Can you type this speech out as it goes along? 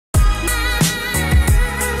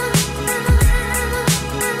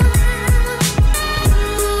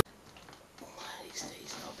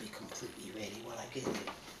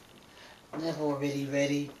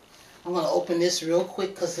ready. I'm gonna open this real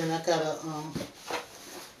quick because then I gotta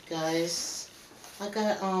guys, I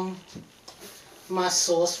got my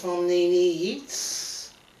sauce from Nene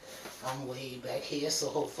Eats. I'm way back here, so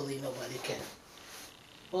hopefully nobody can.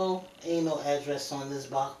 Well, ain't no address on this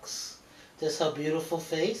box. Just her beautiful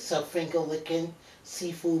face, her finger licking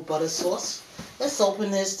seafood butter sauce. Let's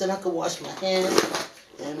open this, then I can wash my hands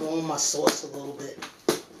and warm my sauce a little bit.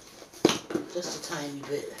 Just a tiny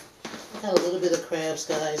bit. I got a little bit of crabs,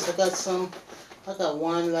 guys. I got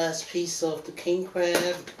one last piece of the king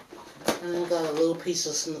crab. And I got a little piece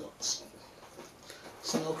of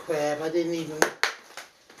snow crab. I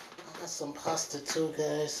got some pasta too,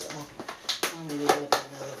 guys. I need to look at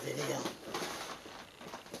another video.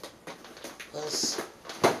 Because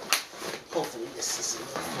hopefully this is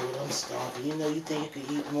enough food. I'm starving. You know, you think you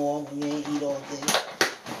can eat more when you ain't eat all day.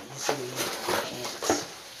 Usually you can't.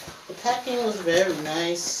 The packing was very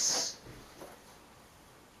nice.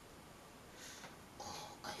 Oh,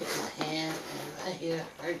 I hit my hand and right here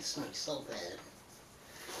hurts me so bad.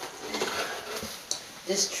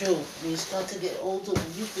 It's true. When you start to get older,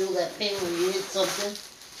 when you feel that pain when you hit something,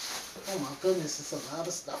 oh my goodness, there's a lot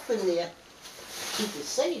of stuff in there. Keep it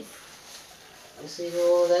safe. You see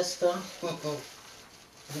all that stuff?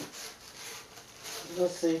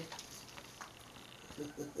 Let's see.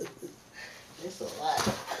 It's a lot.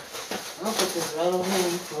 I'll put this right over here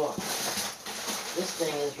on the floor. This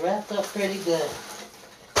thing is wrapped up pretty good.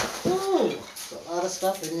 Ooh, there's a lot of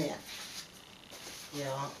stuff in there.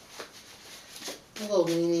 Yeah. Hello,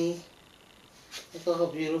 Nene. Look at her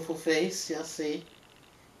beautiful face. Y'all see?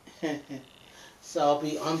 So I'll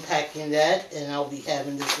be unpacking that, and I'll be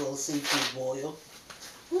having this little seafood boil.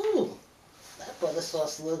 Ooh, that butter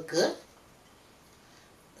sauce look good.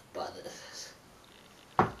 The butter.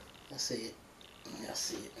 I see it. I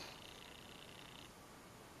see it.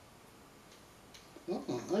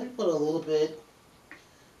 Let me put a little bit.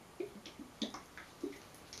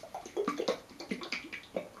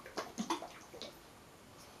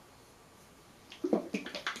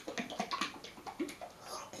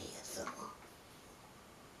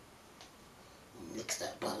 Mix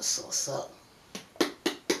that butter sauce up.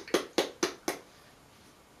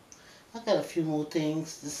 I got a few more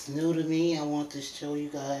things. This is new to me. I want to show you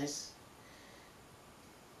guys.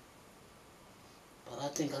 But I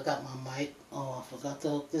think I got my mic. Oh, I forgot to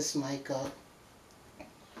hook this mic up.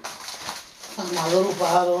 Got my little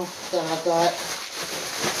bottle that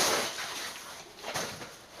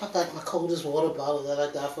I got my coldest water bottle that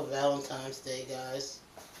I got for Valentine's Day, guys.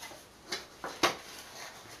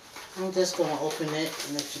 I'm just going to open it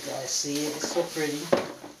and let you guys see it. It's so pretty.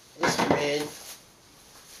 It's red.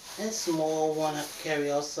 It's small, one I can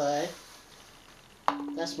carry outside.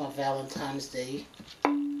 That's my Valentine's Day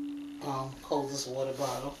coldest water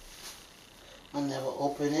bottle. I never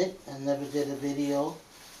opened it. I never did a video.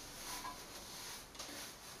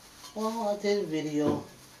 Well, I did a video.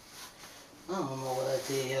 I don't know what I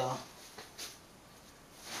did, y'all.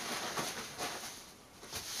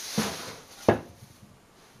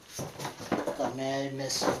 Got mad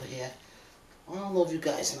mess over here. I don't know if you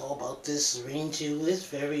guys know about this rain dew. It's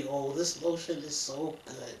very old. This lotion is so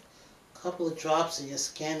good. A couple of drops and your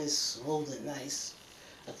skin is smooth and nice.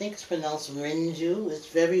 I think it's pronounced Renju. It's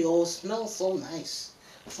very old. Smells so nice.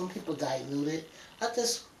 Some people dilute it. I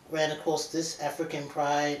just ran across this African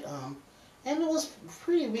Pride, and it was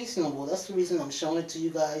pretty reasonable. That's the reason I'm showing it to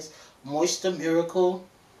you guys. Moisture Miracle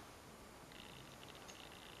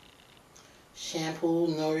shampoo,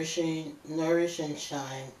 nourish and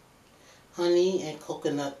shine, honey and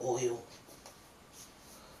coconut oil.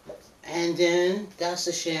 And then that's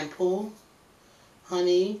the shampoo.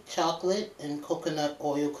 Honey, chocolate, and coconut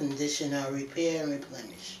oil conditioner, repair and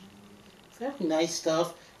replenish. Very nice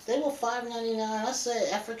stuff. They were $5.99. I said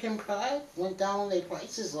African Pride went down on their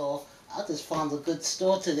prices all. I just found a good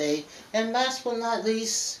store today. And last but not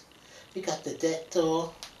least, we got the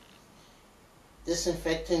Dettol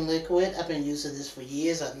disinfecting liquid. I've been using this for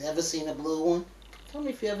years. I've never seen a blue one. Tell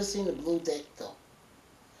me if you ever seen a blue Dettol.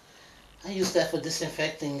 I use that for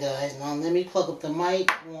disinfecting, guys. Now let me plug up the mic,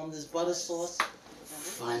 warm this butter sauce.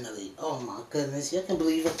 Finally, oh my goodness, you can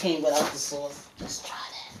believe it came without the sauce. Let's try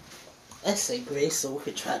that. Let's say grace so we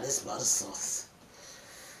can try this butter sauce.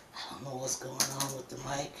 I don't know what's going on with the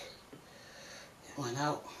mic. It went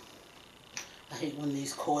out. I hate when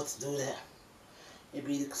these cords do that. It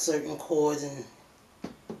be certain cords and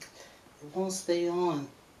it won't stay on.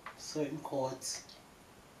 Certain cords.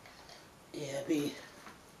 Yeah, it be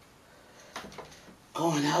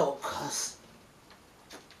going out because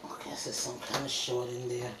I guess there's some kind of short in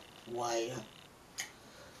there. Wire.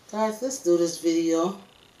 Guys, let's do this video.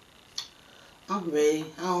 I'm ready.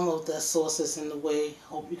 I don't know if that sauce is in the way.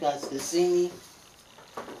 Hope you guys can see me.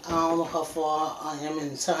 I don't know how far I am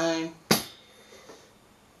in time.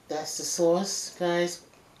 That's the sauce, guys.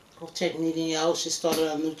 Go check Nene out. She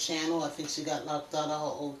started a new channel. I think she got locked out of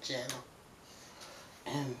her old channel.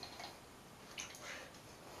 And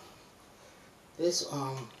this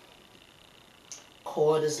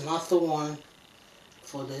cord is not the one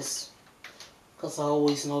for this, because I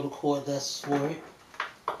always know the cord that's for it.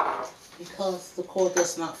 Because the cord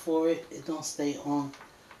that's not for it, it don't stay on.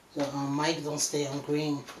 The mic don't stay on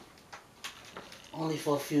green. Only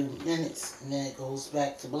for a few minutes, and then it goes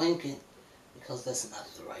back to blinking because that's not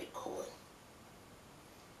the right cord.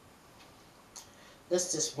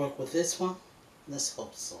 Let's just work with this one. Let's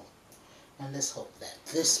hope so. And let's hope that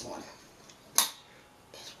this one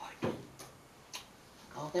is working.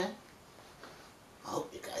 Okay? I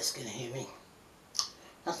hope you guys can hear me.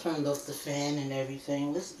 I turned off the fan and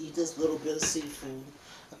everything. Let's eat this little bit of seafood.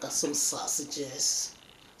 I got some sausages,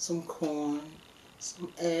 some corn,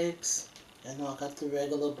 some eggs. I know I got the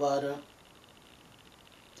regular butter.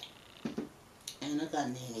 And I got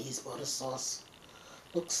Nene's butter sauce.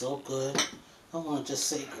 Looks so good. I want to just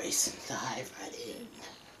say grace and dive right in.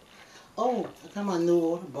 Oh, I got my new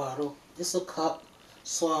water bottle. It's a cup,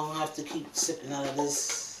 so I don't have to keep sipping out of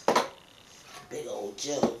this big old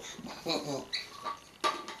jug.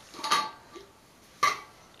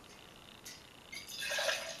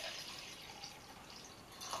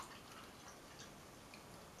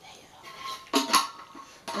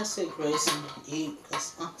 Let's say grace and eat,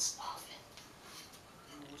 because I'm starving.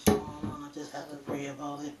 What's going on? I just have to pray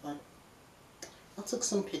about it, but I took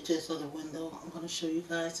some pictures of the window. I'm going to show you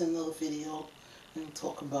guys in another video and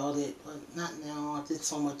talk about it, but not now. I did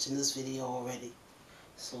so much in this video already.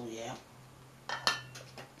 So yeah.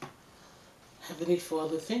 Heavenly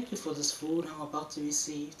Father, thank you for this food I'm about to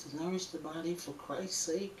receive to nourish the body for Christ's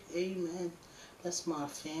sake. Amen. Bless my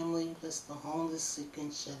family, bless the homeless, sick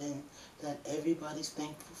and shut-in, that everybody's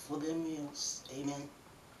thankful for their meals. Amen.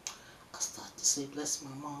 I start to say bless my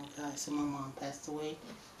mom, guys, and my mom passed away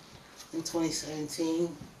in 2017.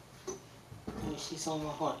 And she's on my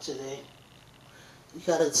heart today. You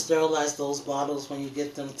gotta sterilize those bottles when you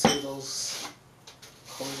get them to those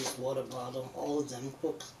cold water bottle. All of them,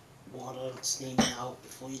 cook water, steam it out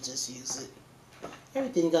before you just use it.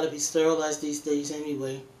 Everything gotta be sterilized these days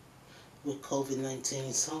anyway with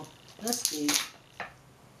COVID-19. So let's eat.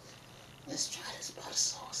 Let's try this butter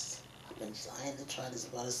sauce. I've been dying to try this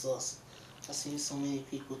butter sauce. I've seen so many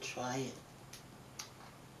people try it.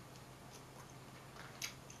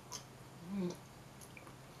 Mm.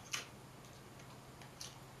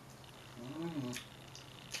 Mm.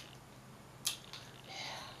 Yeah,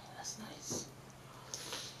 that's nice.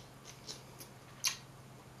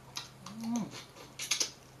 Mm.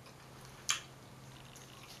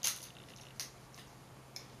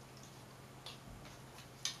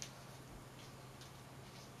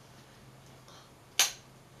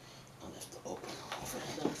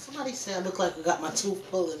 Somebody said I look like I got my tooth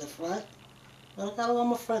pulled in the front. But I got it on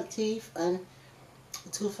my front teeth, and the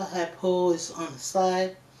tooth I had pulled is on the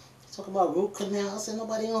side. Talk about root canal. I said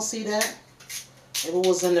nobody gonna see that. If it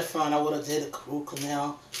was in the front, I would have did a root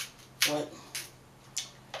canal. But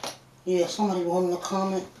yeah, somebody wrote in the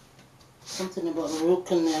comment something about a root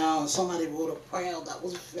canal, and somebody wrote a prayer that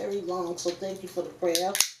was very long. So thank you for the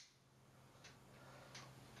prayer.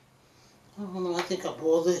 I don't know. I think I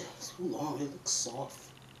boiled it too long. It looks soft.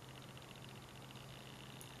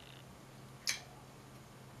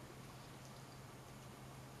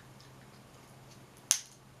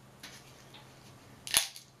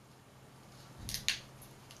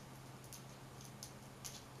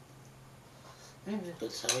 Maybe I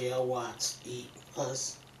could tell y'all what to eat,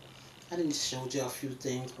 because I didn't show y'all a few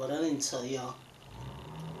things, but I didn't tell y'all.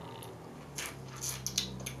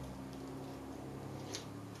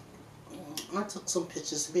 I took some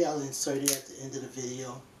pictures. Maybe I'll insert it at the end of the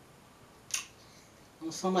video.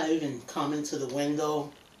 Somebody even commented to the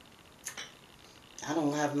window. I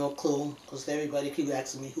don't have no clue, because everybody keep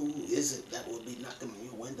asking me who is it that would be knocking on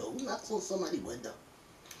your window. Who knocks on somebody's window?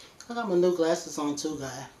 I got my new glasses on too,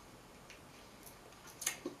 guy.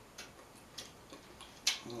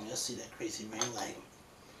 You'll see that crazy ring light.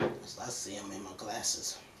 I see them in my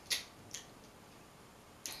glasses.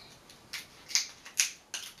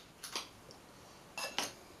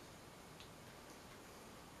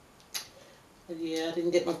 But yeah, I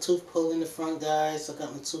didn't get my tooth pulled in the front, guys. I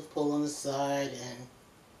got my tooth pulled on the side, and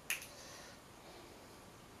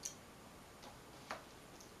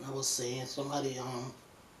I was saying somebody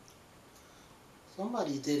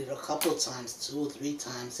did it a couple of times, 2 or 3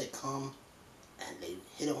 times. They come and they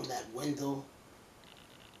hit on that window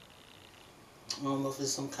I don't know if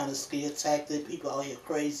it's some kind of scare tactic. People out here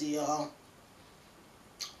crazy, y'all.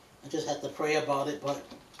 I just had to pray about it, but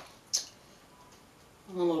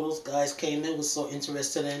I don't know, those guys came in, was so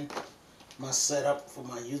interested in my setup for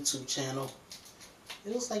my YouTube channel.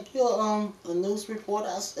 It was like, you're a news reporter?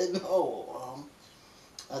 I said, no,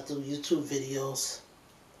 I do YouTube videos.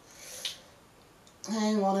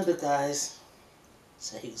 And one of the guys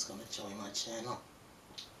said he was going to join my channel.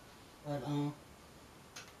 But,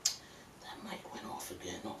 that mic went off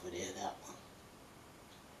again over there, that one.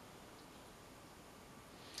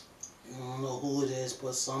 I don't know who it is,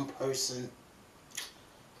 but some person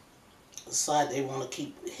decide they want to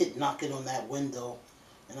keep knocking on that window.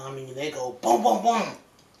 And I mean, they go boom, boom, boom.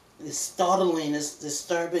 It's startling, it's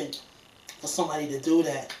disturbing for somebody to do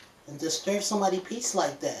that. And disturb somebody's peace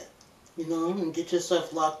like that. You know, and get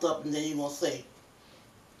yourself locked up and then you're going to say,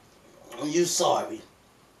 you sorry.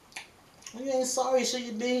 Well, you ain't sorry, so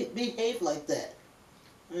you behave like that.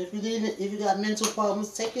 And if you got mental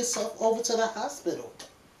problems, take yourself over to the hospital.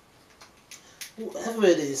 Whoever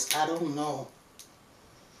it is, I don't know.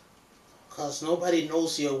 Because nobody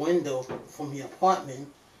knows your window from your apartment.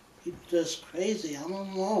 People just crazy. I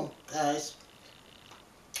don't know, guys.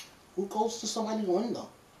 Who goes to somebody's window?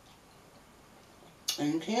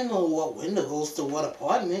 And you can't know what window goes to what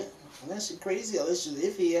apartment. Unless you're crazy, unless you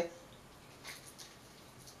live here.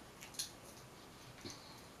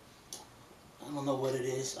 I don't know what it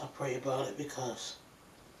is. I pray about it because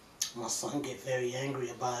my son get very angry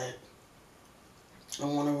about it. I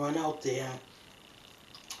want to run out there and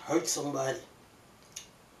hurt somebody.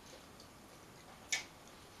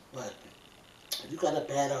 But if you got a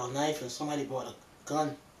bat-out knife and somebody brought a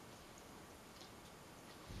gun,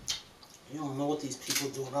 you don't know what these people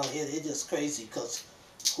doing out here. They're just crazy, because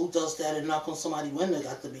who does that and knock on somebody's window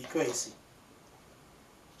got to be crazy.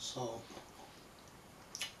 So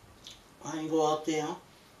I ain't go out there,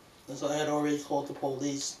 because I had already called the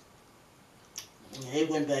police. And they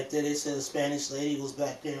went back there. They said a Spanish lady was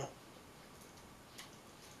back there.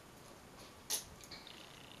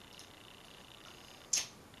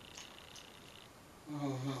 I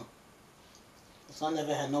don't know. Because I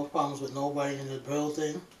never had no problems with nobody in the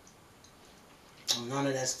building. None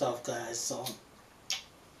of that stuff, guys. So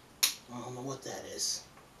I don't know what that is.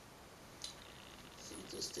 See if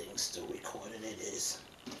this thing's still recording. It is.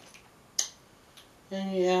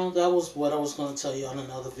 And yeah, that was what I was going to tell you on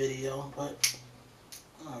another video. But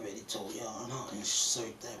I already told y'all, and I'll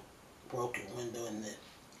insert that broken window in the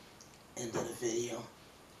end of the video.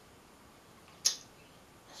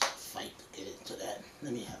 Fight to get into that.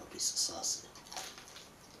 Let me have a piece of sausage.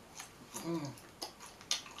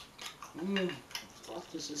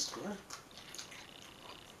 This is good.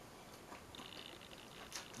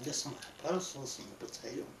 Get some pepper sauce and the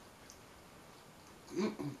potato.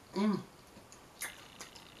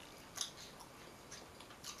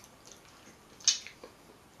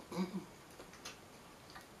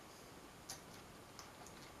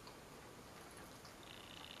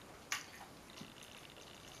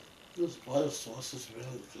 This butter sauce is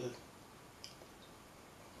really good.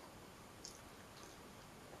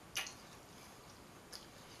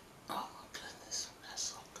 Oh my goodness, that's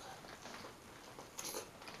so good.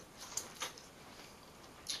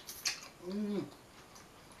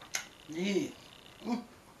 Nene. I'm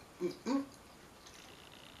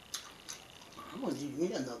gonna need me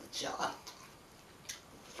another jar.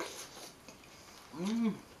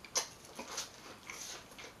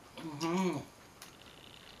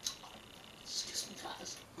 Excuse me,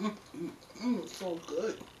 guys. It's so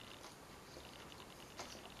good.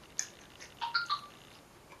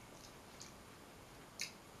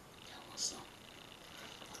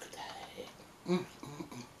 Look at that egg.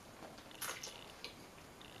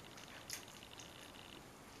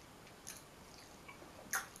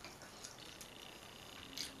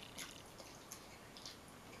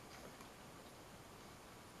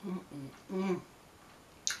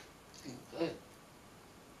 Good.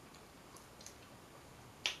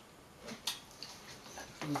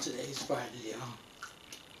 And today's Friday, y'all.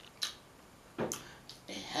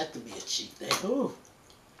 It had to be a cheat day. Ooh.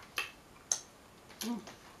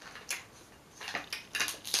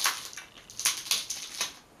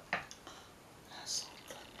 That's so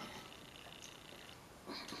good,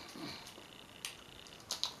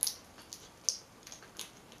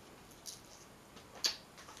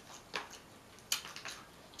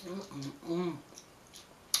 man.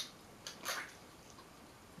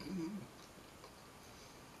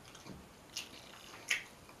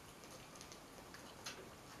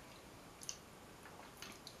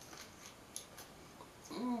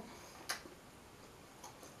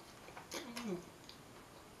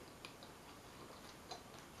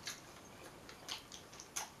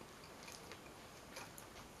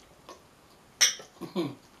 I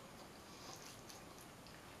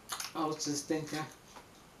was just thinking.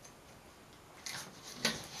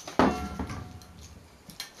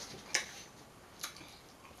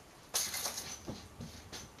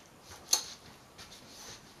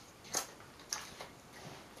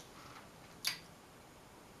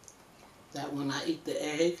 That when I eat the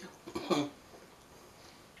egg,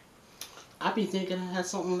 I be thinking I had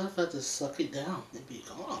something left. I just suck it down. It be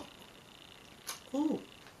gone. Ooh,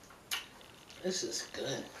 this is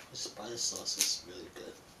good. This butter sauce is really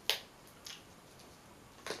good.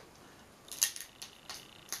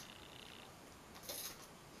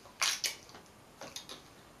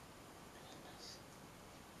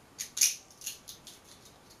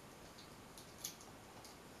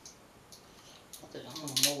 I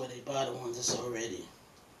don't know where they buy the ones that's already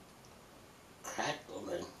cracked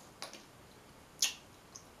already.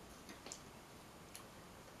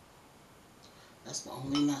 That's the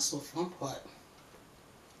only not so fun part.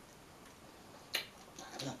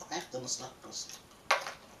 I done cracked them suckers.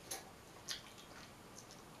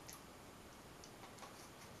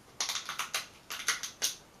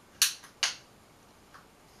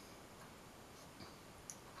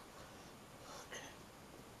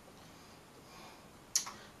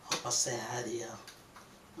 Hope I say hi to y'all.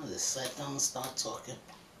 I just sat down and start talking.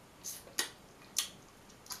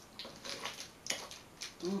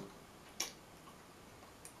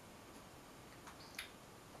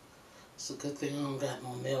 It's a good thing I don't got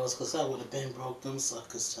no nails, because I would have been broke them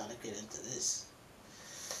suckers trying to get into this.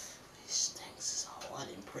 These things is hard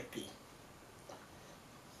and pricky.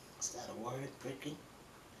 Is that a word? Pricky?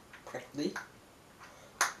 Prickly?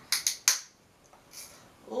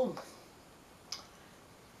 Oh.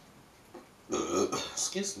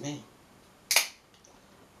 Excuse me.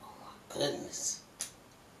 Oh my goodness.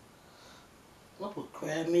 Look with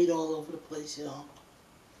crab meat all over the place, y'all.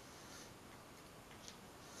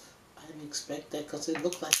 I didn't expect that because it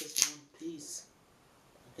looked like it's one piece.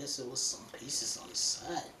 I guess it was some pieces on the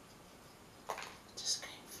side. Just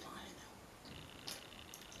came flying out.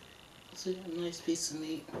 See that nice piece of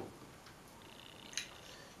meat?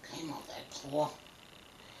 Came out that claw.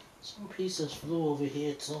 Some pieces flew over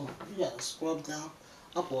here too. You gotta scrub down.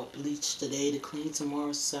 I bought bleach today to clean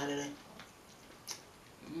tomorrow, Saturday.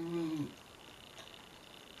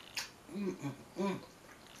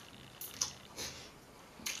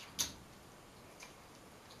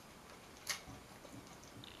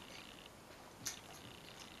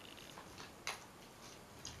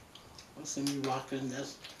 See me rocking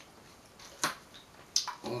this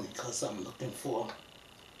only because I'm looking for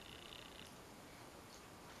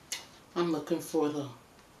the,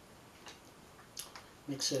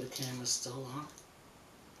 make sure the camera's still on.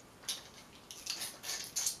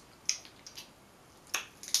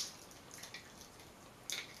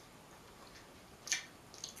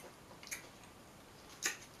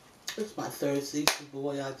 It's my third season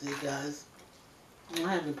boy I did, guys.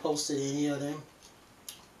 I haven't posted any of them.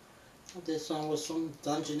 I did some with some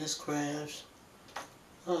Dungeness crabs.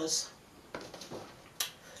 Us.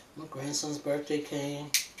 My grandson's birthday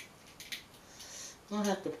came. I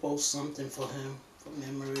have to post something for him, for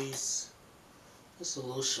memories. Just a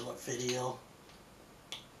little short video.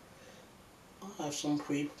 I'll have some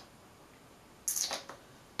I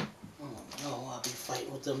don't know, I'll be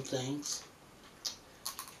fighting with them things.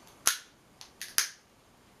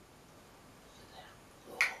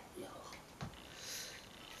 Oh, yeah.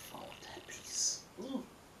 Fall with that piece. Ooh.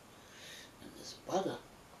 And this butter.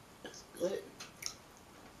 It's good.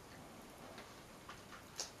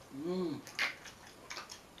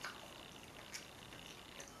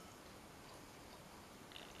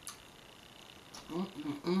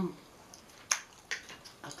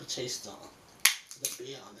 I could taste the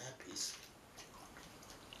beer on that piece.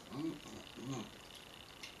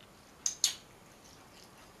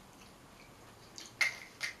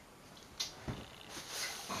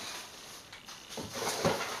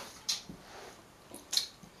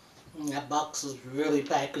 That box is really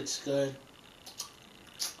packaged good.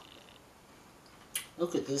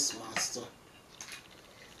 Look at this monster.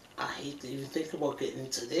 I hate to even think about getting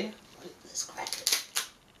into there. Let's crack it.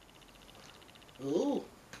 Ooh.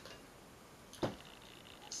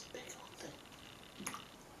 That's a big old thing.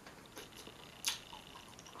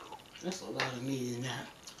 That's a lot of meat in that.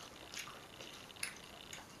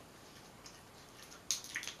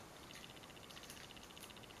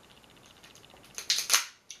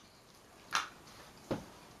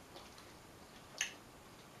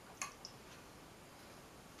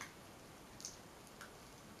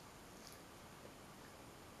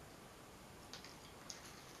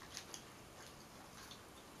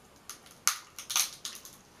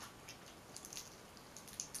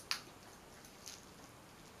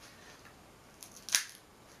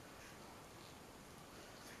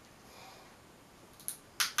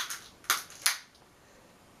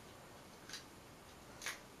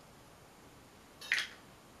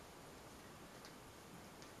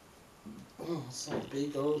 some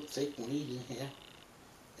big old thick meat in here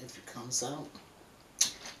if it comes out.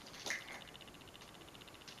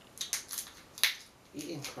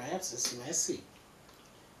 Eating crabs is messy.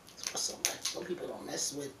 Some people don't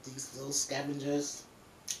mess with these little scavengers.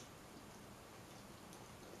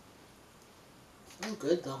 I'm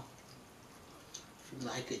good though. If you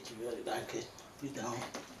like it, you really like it. If you don't,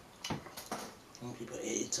 some people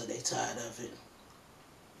eat it till they tired of it.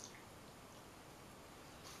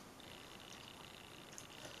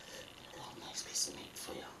 Got a nice piece of meat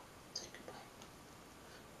for you. Take a bite.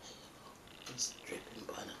 There you go. It's dripping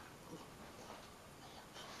butter.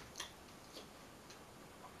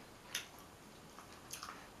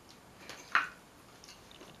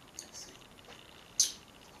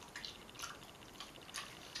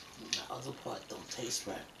 The other part don't taste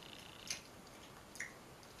right.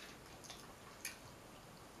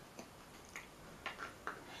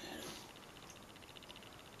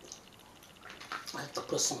 I have to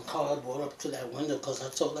put some cardboard up to that window because I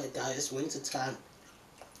told that guy it's winter time.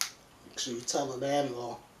 Make sure you tell the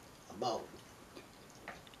landlord about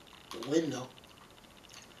the window.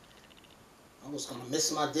 I was gonna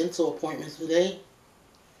miss my dental appointment today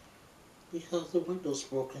because the window's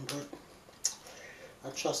broken, but I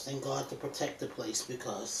trust in God to protect the place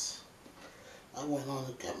because I went on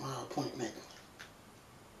to get my appointment.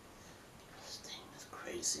 This thing is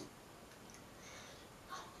crazy.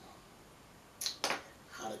 I don't know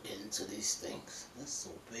how to get into these things. It's so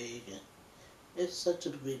big and it's such a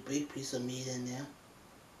big piece of meat in there.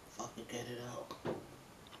 If I could get it out.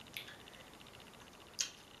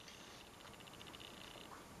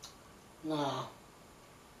 Nah.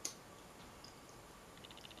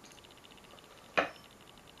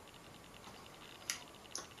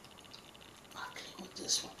 I came with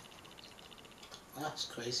this one. That's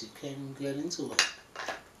crazy. Can't even get into it.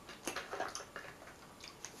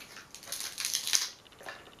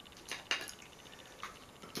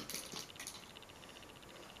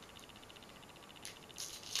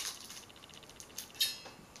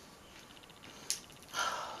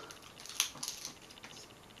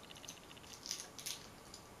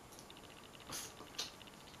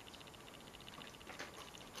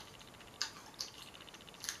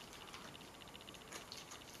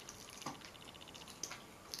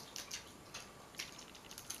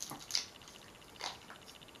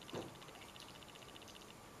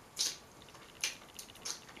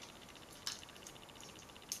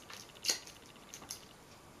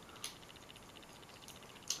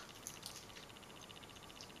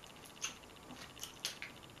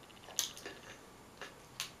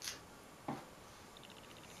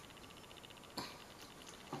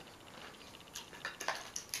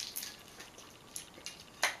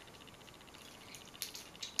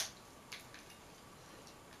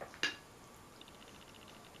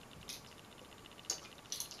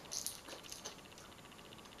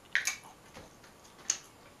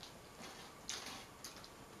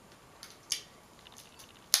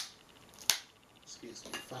 Excuse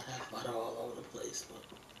me if I have butter all over the place, but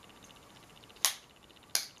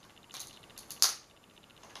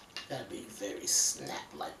gotta be very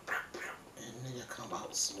snap like, and then it'll come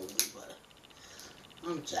out smoothly, but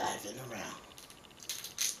I'm jiving around.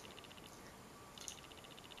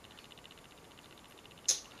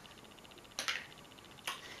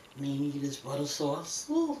 Nene, this butter sauce,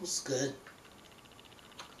 ooh, it's good.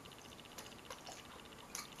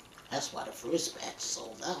 That's why the first batch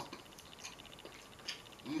sold out.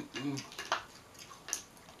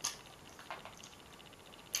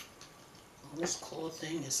 Oh, this claw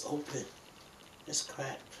thing is open. It's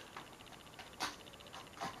cracked.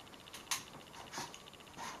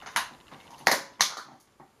 Let's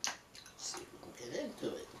see if we can get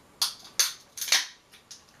into it.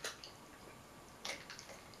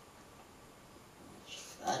 It's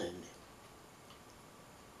fat in it.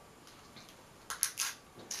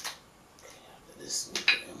 Okay, after this meat,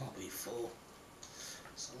 it won't be full.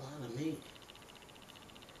 It's a lot of meat.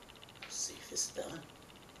 Let's see if it's done.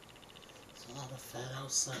 There's a lot of fat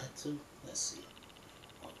outside too. Let's see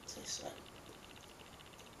what it tastes like.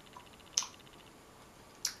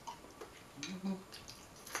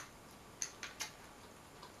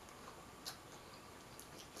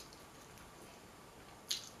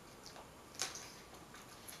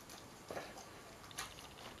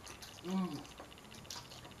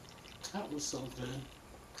 That was so good.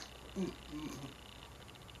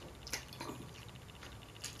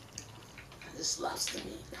 This lobster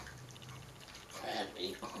meat, crab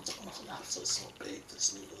meat, oh, lobster is so big,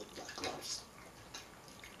 this meat looks like lobster.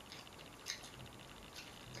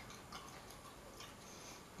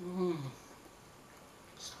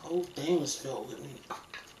 This whole thing was filled with meat.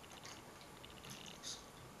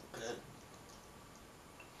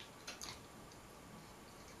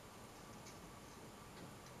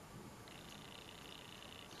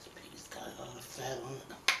 fat on it.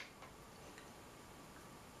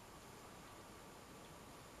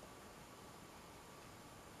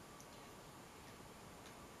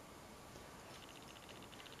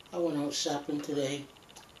 I went out shopping today.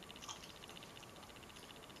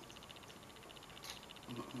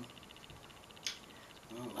 I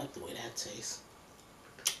don't like the way that tastes.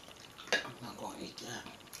 I'm not going to eat that.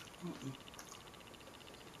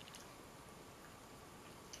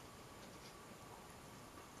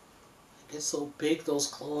 It's so big, those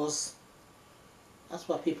claws. That's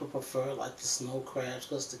why people prefer like the snow crabs,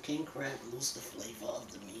 because the king crab loses the flavor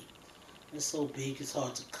of the meat. It's so big, it's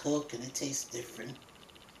hard to cook, and it tastes different.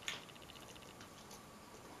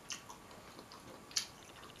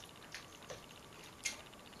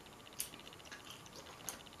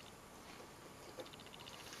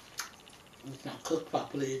 If it's not cooked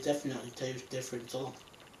properly, it definitely tastes different too.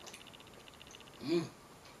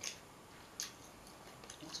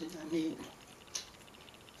 What's it I mean?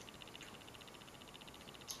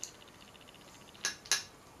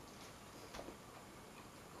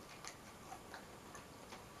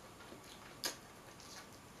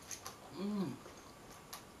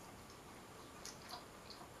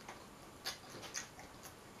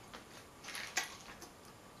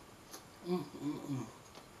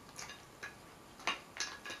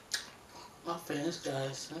 I finished,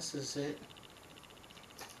 guys. This is it.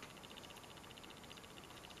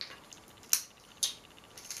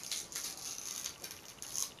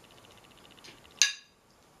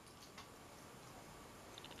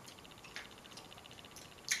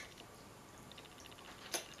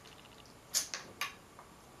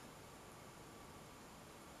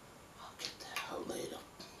 I'll get that out later.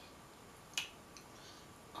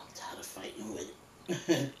 I'm tired of fighting with it.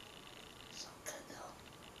 It's okay though.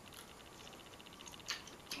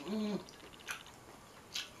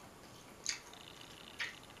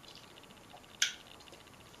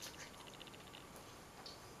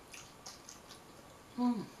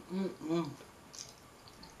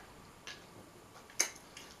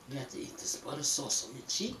 You have to eat this butter sauce on your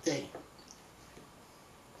cheat day.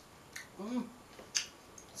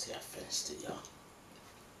 See, I finished it, y'all.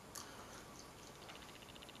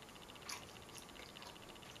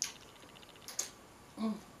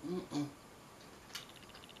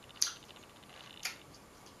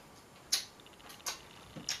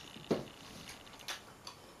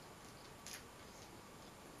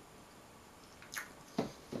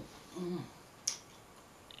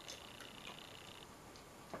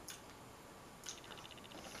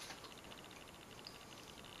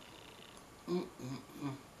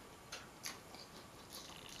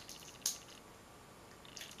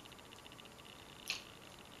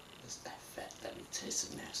 It's that fat that be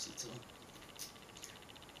tasting nasty too.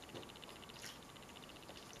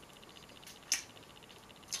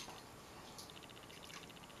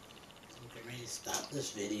 I'm getting ready to stop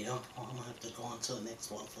this video. I'm gonna have to go on to the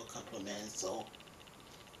next one for a couple of minutes. So,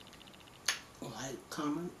 like,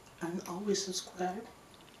 comment, and always subscribe.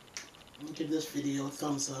 And give this video a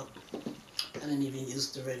thumbs up. I didn't even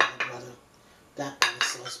use the regular butter. That butter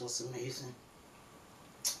sauce was amazing.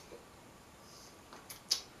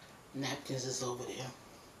 Napkins is over there.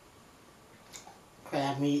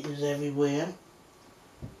 Crab meat is everywhere.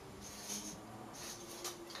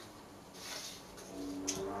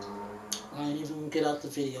 I didn't even get out the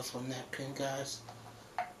video for a napkin, guys.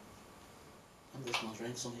 I'm just gonna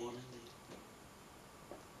drink some water.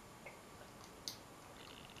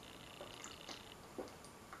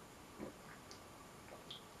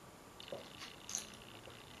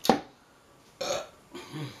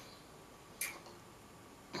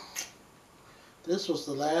 This was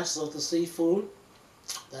the last of the seafood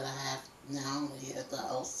that I have now here at the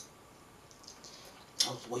house. I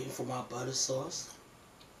was waiting for my butter sauce,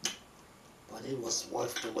 but it was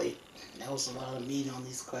worth the wait. There was a lot of meat on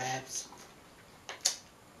these crabs,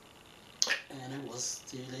 and it was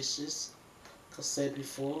delicious. Like I said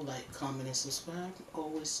before, like, comment, and subscribe.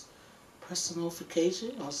 Always press the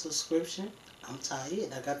notification or subscription. I'm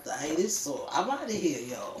tired. I got the itis, so I'm out of here,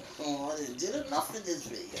 y'all. Oh, I did enough in this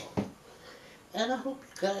video. And I hope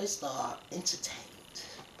you guys are entertained.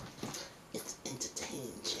 It's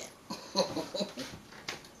entertaining, chat.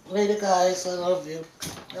 Later, guys. I love you.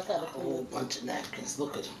 I got a whole bunch of napkins.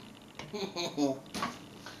 Look at them.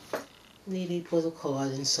 Nene put a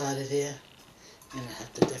card inside of there. And I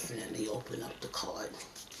have to definitely open up the card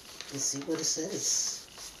and see what it says.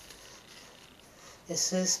 It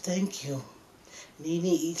says, thank you. Nene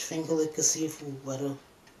eats finger liquor seafood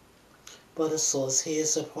butter sauce.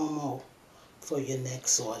 Here's a promo for your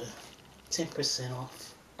next order. 10%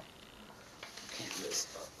 off. Can't list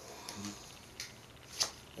up.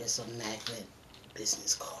 Here's a magnet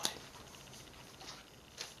business card.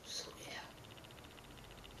 So yeah,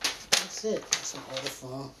 that's it. That's an order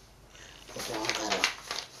form. But I gotta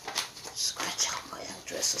scratch out my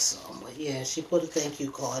address or something. But yeah, she put a thank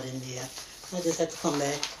you card in there. I just had to come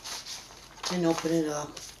back and open it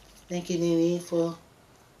up. Thank you, Nene, for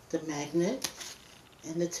the magnet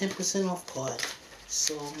and the 10% off card.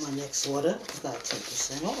 So my next order got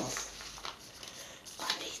 10% off.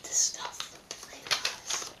 I need this stuff. Later,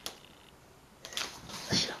 guys.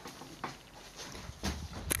 Later.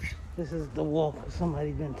 This is the walk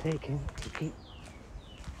somebody's been taking to keep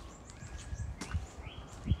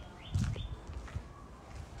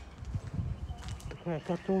the crack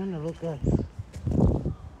out the window. Look, guys.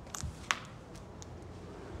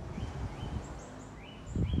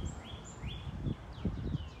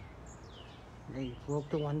 They broke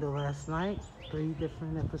the window last night. 3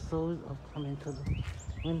 different episodes of coming to the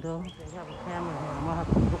window. They have a camera here. I'm gonna have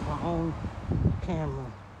to put my own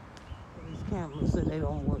camera. These cameras say they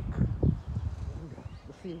don't work.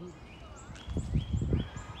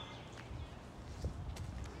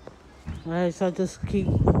 Alright, so I just keep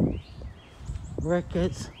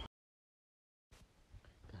records.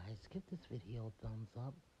 Guys, give this video a thumbs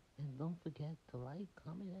up. And don't forget to like,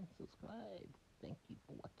 comment, and subscribe. Thank you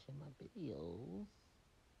for watching my video.